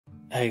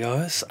Hey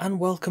guys, and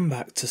welcome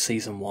back to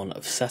Season 1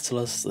 of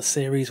Settlers, the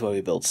series where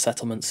we build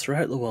settlements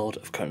throughout the world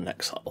of Conan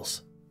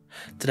Exiles.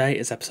 Today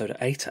is episode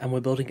 8 and we're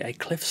building a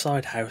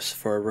cliffside house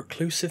for a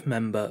reclusive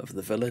member of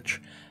the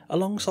village,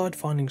 alongside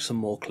finding some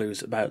more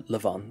clues about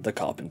Levan the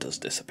carpenter's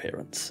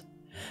disappearance.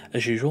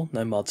 As usual,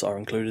 no mods are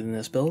included in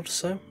this build,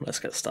 so let's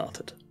get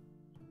started.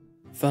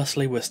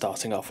 Firstly, we're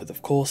starting off with,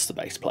 of course, the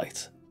base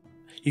plate.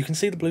 You can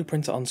see the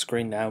blueprint on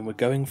screen now, and we're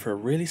going for a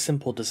really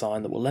simple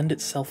design that will lend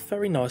itself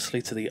very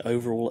nicely to the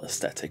overall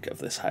aesthetic of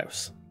this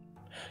house.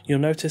 You'll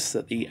notice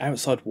that the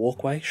outside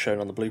walkway shown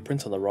on the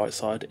blueprint on the right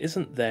side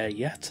isn't there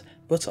yet,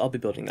 but I'll be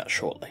building that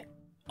shortly.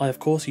 I of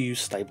course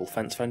used stable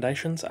fence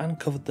foundations and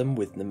covered them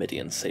with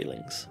Numidian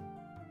ceilings.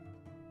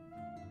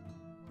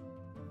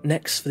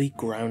 Next, for the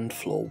ground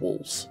floor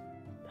walls.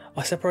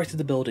 I separated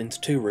the build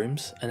into two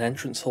rooms, an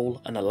entrance hall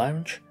and a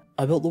lounge.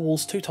 I built the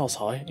walls 2 tiles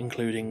high,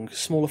 including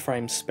smaller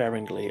frames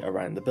sparingly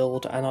around the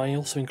build, and I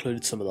also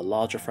included some of the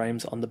larger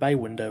frames on the bay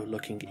window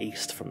looking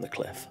east from the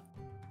cliff.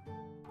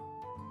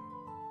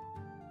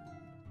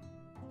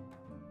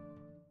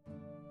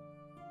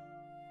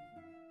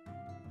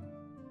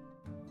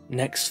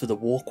 Next, for the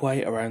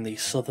walkway around the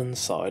southern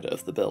side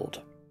of the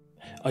build.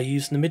 I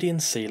used Numidian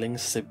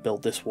ceilings to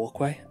build this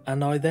walkway,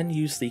 and I then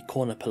used the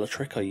corner pillar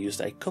trick I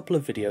used a couple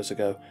of videos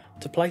ago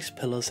to place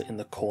pillars in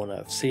the corner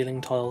of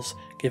ceiling tiles,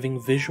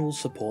 giving visual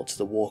support to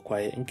the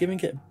walkway and giving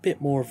it a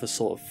bit more of a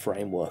sort of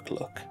framework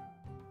look.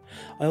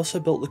 I also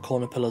built the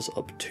corner pillars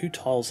up 2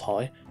 tiles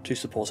high to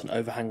support an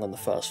overhang on the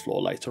first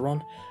floor later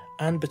on,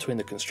 and between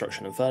the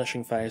construction and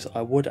furnishing phase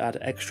I would add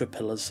extra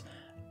pillars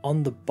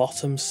on the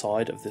bottom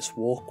side of this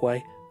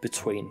walkway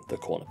between the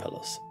corner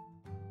pillars.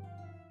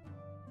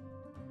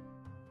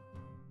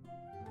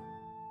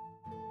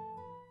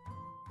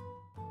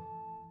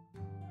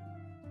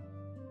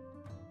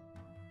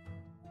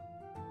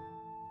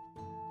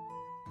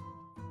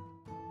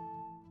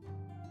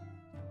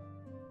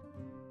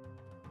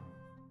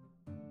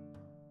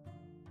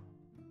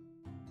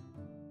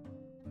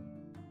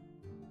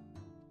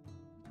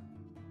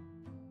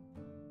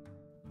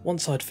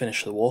 Once I'd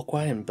finished the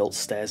walkway and built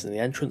stairs in the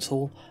entrance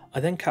hall, I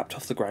then capped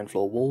off the ground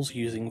floor walls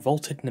using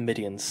vaulted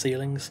Numidian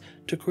ceilings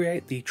to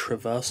create the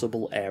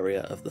traversable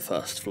area of the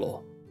first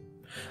floor.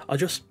 I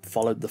just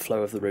followed the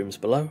flow of the rooms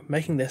below,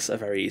 making this a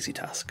very easy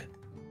task.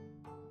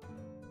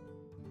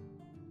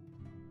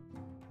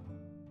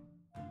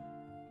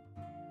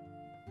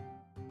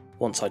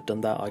 Once I'd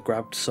done that, I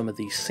grabbed some of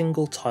the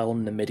single tile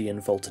Numidian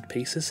vaulted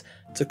pieces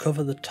to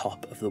cover the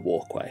top of the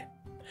walkway.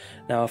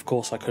 Now of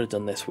course I could have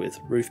done this with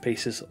roof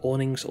pieces,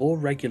 awnings or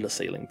regular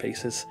ceiling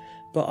pieces,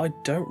 but I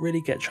don't really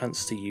get a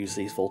chance to use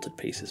these vaulted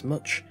pieces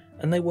much,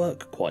 and they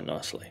work quite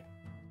nicely.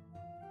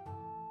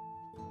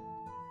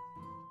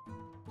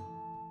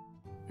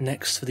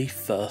 Next, for the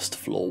first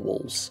floor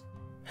walls.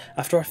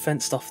 After I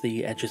fenced off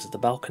the edges of the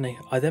balcony,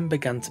 I then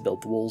began to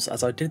build the walls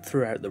as I did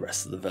throughout the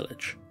rest of the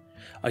village.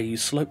 I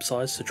used slope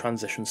sides to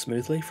transition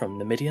smoothly from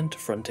Numidian to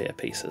frontier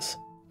pieces.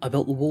 I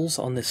built the walls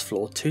on this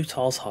floor 2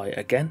 tiles high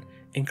again,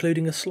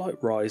 including a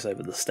slight rise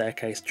over the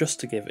staircase just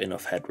to give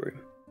enough headroom.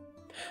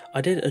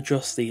 I did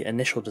adjust the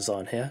initial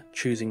design here,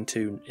 choosing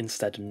to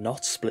instead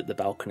not split the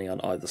balcony on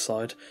either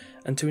side,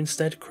 and to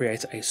instead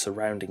create a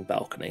surrounding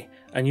balcony,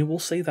 and you will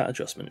see that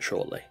adjustment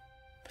shortly.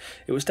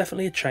 It was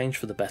definitely a change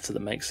for the better that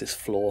makes this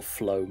floor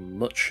flow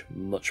much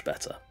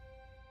better.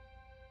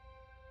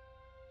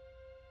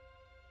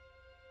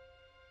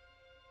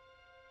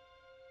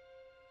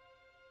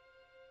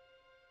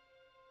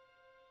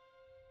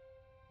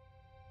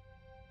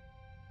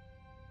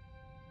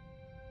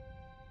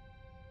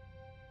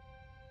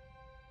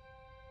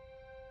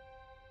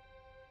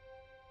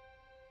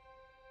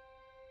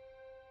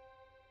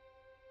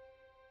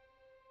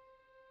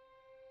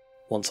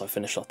 Once I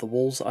finished off the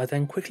walls, I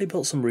then quickly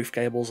built some roof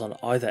gables on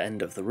either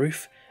end of the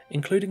roof,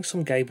 including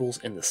some gables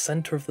in the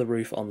centre of the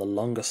roof on the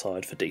longer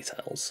side for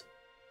details.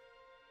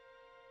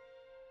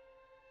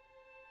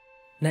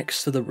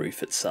 Next, for the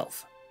roof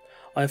itself.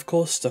 I of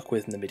course stuck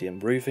with Numidian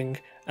roofing,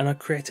 and I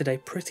created a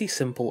pretty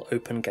simple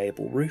open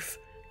gable roof,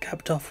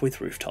 capped off with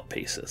rooftop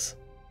pieces.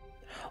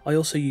 I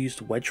also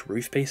used wedge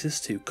roof pieces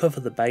to cover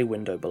the bay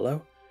window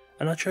below,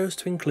 and I chose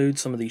to include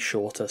some of the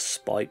shorter,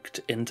 spiked,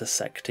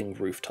 intersecting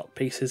rooftop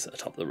pieces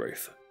atop the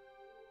roof.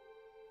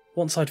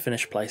 Once I'd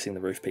finished placing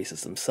the roof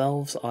pieces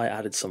themselves, I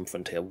added some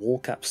frontier wall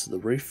caps to the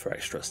roof for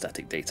extra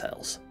aesthetic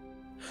details.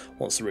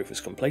 Once the roof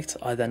was complete,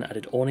 I then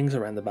added awnings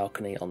around the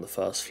balcony on the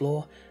first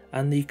floor,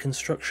 and the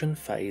construction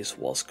phase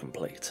was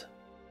complete.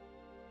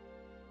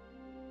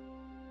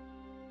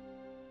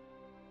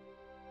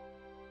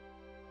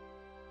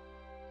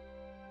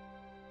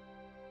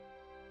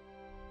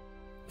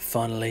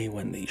 Finally,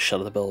 when the shell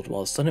of the build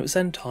was done, it was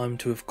then time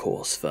to of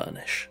course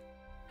furnish.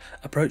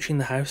 Approaching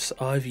the house,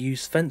 I've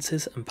used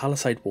fences and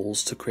palisade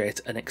walls to create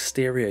an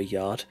exterior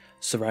yard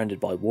surrounded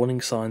by warning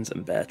signs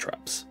and bear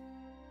traps.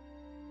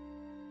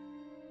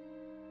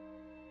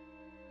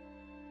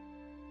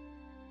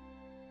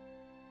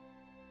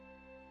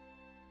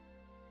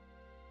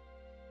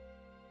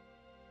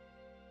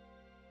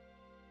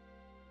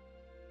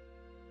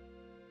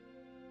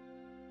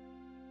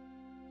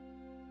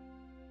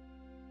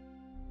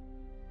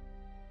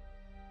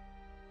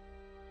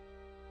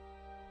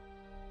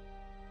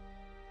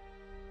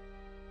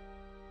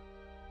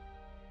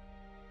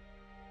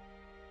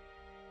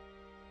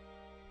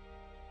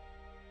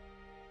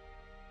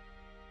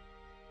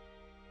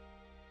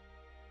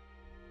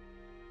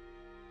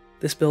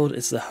 This build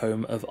is the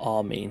home of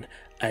Armine,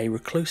 a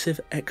reclusive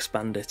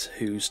ex-bandit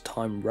whose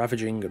time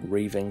ravaging and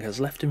reaving has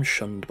left him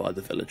shunned by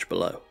the village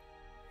below.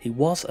 He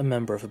was a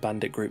member of a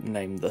bandit group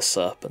named the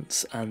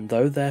Serpents, and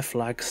though their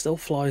flag still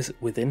flies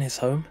within his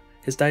home,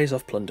 his days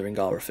of plundering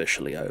are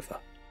officially over.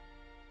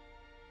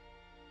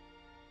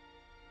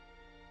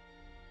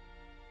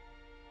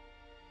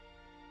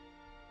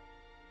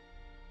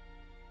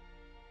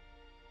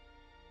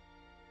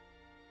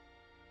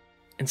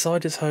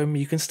 Inside his home,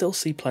 you can still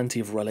see plenty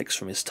of relics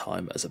from his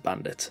time as a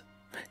bandit.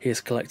 He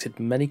has collected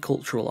many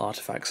cultural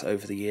artifacts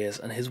over the years,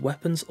 and his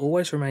weapons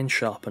always remain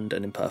sharpened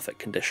and in perfect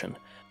condition,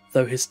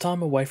 though his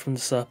time away from the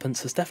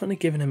Serpents has definitely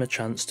given him a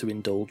chance to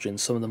indulge in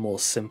some of the more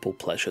simple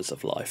pleasures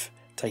of life,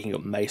 taking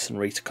up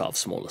masonry to carve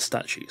smaller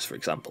statues, for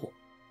example.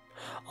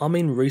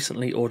 Armine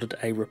recently ordered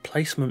a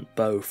replacement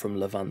bow from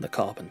Levan the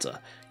carpenter.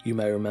 You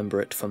may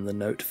remember it from the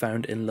note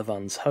found in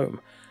Levan's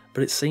home,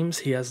 but it seems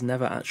he has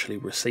never actually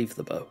received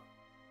the bow.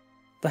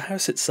 The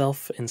house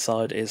itself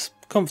inside is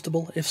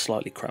comfortable if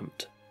slightly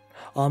cramped.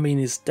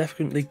 Armine is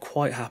definitely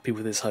quite happy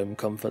with his home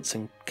comforts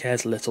and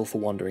cares little for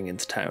wandering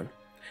into town.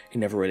 He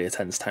never really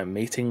attends town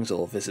meetings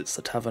or visits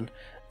the tavern,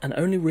 and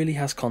only really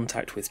has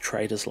contact with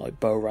traders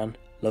like Bohran,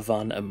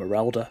 Levan and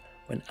Merelda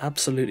when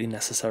absolutely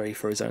necessary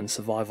for his own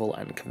survival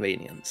and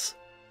convenience.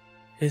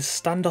 His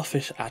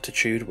standoffish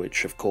attitude,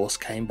 which of course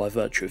came by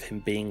virtue of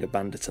him being a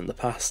bandit in the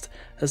past,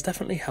 has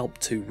definitely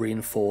helped to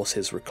reinforce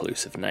his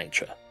reclusive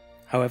nature.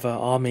 However,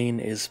 Armine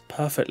is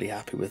perfectly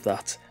happy with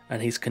that,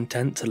 and he's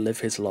content to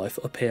live his life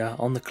up here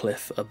on the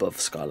cliff above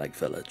Skylake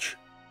Village.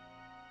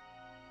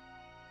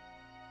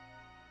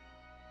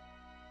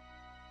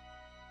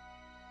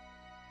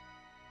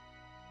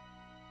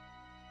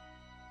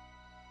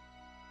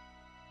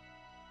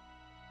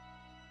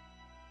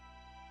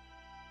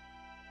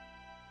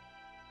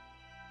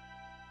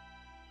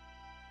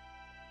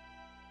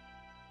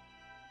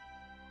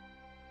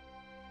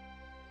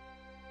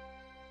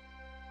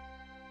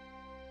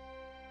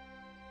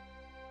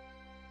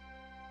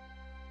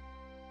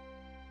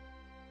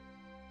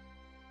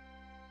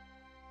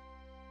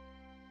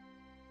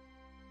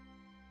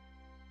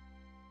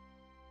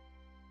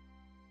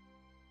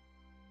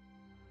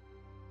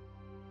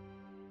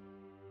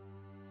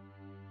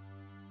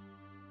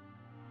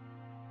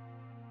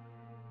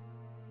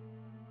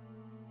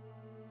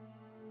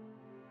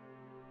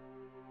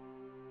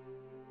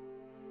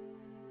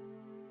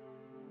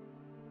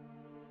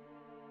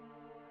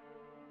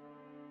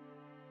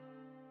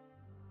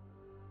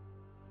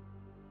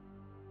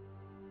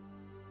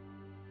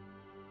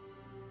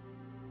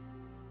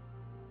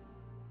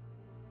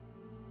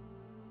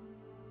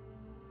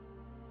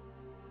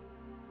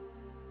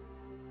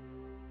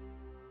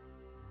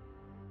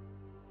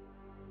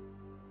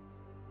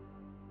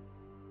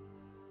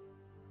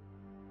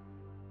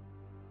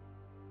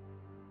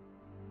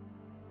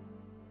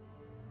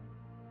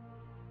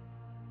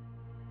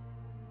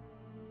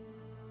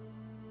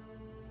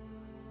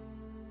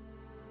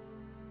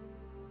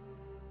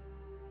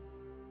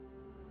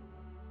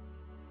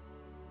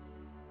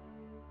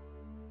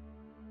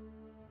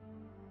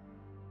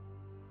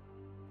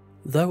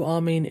 Though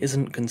Armine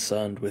isn't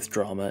concerned with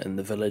drama in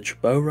the village,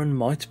 Bohran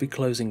might be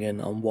closing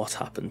in on what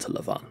happened to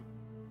Levan.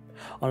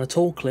 On a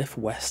tall cliff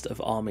west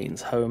of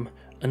Armine's home,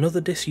 another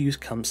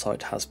disused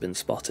campsite has been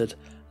spotted,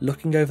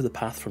 looking over the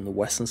path from the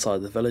western side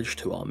of the village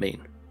to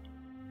Armine.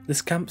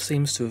 This camp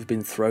seems to have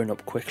been thrown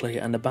up quickly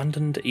and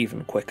abandoned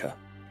even quicker.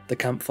 The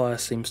campfire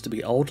seems to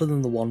be older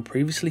than the one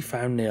previously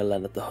found near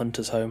Leonard the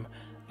Hunter's home,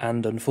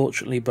 and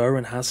unfortunately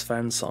Bohran has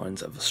found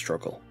signs of a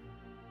struggle.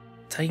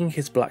 Taking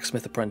his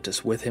blacksmith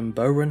apprentice with him,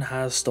 Bohran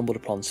has stumbled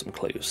upon some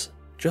clues.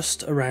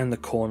 Just around the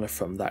corner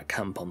from that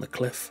camp on the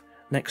cliff,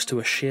 next to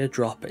a sheer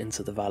drop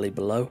into the valley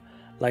below,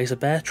 lays a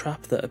bear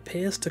trap that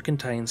appears to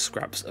contain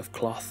scraps of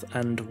cloth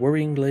and,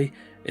 worryingly,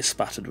 is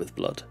spattered with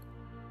blood.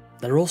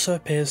 There also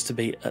appears to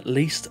be at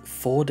least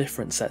 4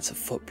 different sets of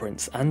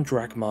footprints and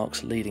drag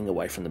marks leading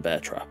away from the bear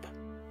trap.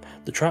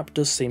 The trap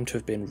does seem to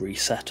have been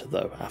reset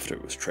though after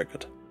it was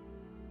triggered.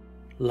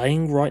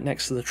 Laying right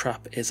next to the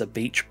trap is a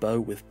beach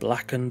bow with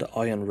blackened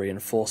iron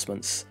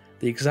reinforcements,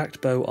 the exact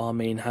bow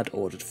Armine had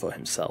ordered for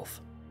himself.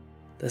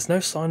 There's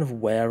no sign of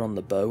wear on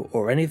the bow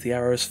or any of the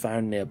arrows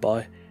found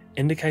nearby,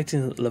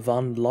 indicating that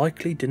Levan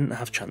likely didn't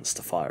have chance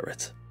to fire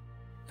it.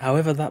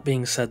 However, that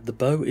being said, the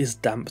bow is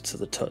damp to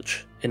the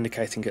touch,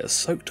 indicating it has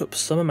soaked up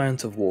some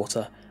amount of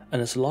water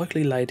and is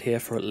likely laid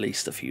here for at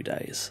least a few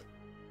days.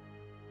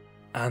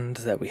 And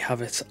there we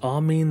have it,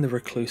 Armine the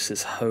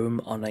Recluse's home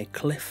on a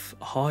cliff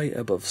high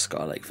above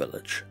Skylake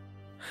Village.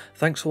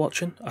 Thanks for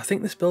watching. I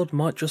think this build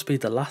might just be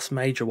the last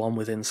major one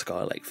within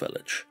Skylake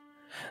Village.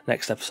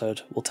 Next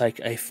episode, we'll take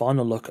a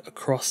final look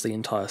across the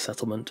entire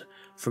settlement,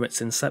 from its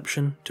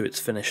inception to its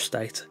finished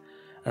state,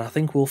 and I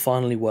think we'll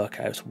finally work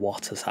out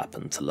what has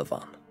happened to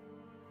Levan.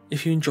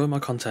 If you enjoy my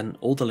content,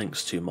 all the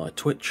links to my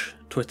Twitch,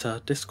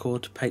 Twitter,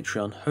 Discord,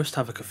 Patreon, Host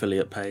Havoc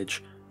affiliate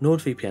page,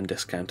 NordVPN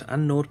discount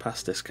and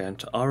NordPass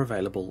discount are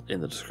available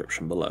in the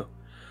description below.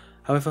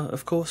 However,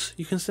 of course,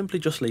 you can simply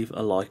just leave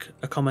a like,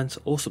 a comment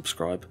or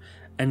subscribe.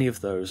 Any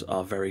of those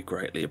are very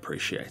greatly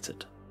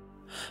appreciated.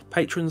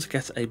 Patrons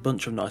get a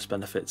bunch of nice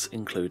benefits,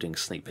 including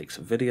sneak peeks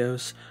of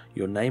videos,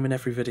 your name in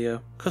every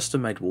video,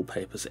 custom made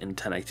wallpapers in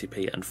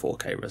 1080p and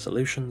 4K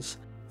resolutions,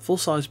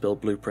 full-size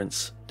build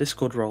blueprints,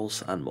 Discord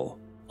roles and more.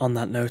 On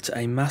that note,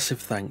 a massive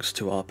thanks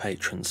to our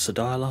patrons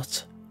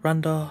Sadialot,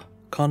 Randar,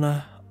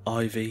 Connor,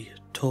 Ivy,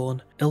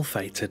 Torn,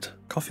 Ill-Fated,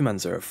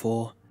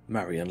 Coffeeman04,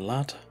 Marion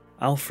Ladd,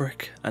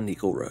 Alfric and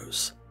Eagle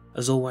Rose.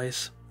 As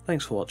always,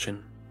 thanks for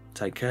watching,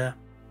 take care,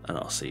 and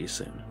I'll see you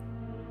soon.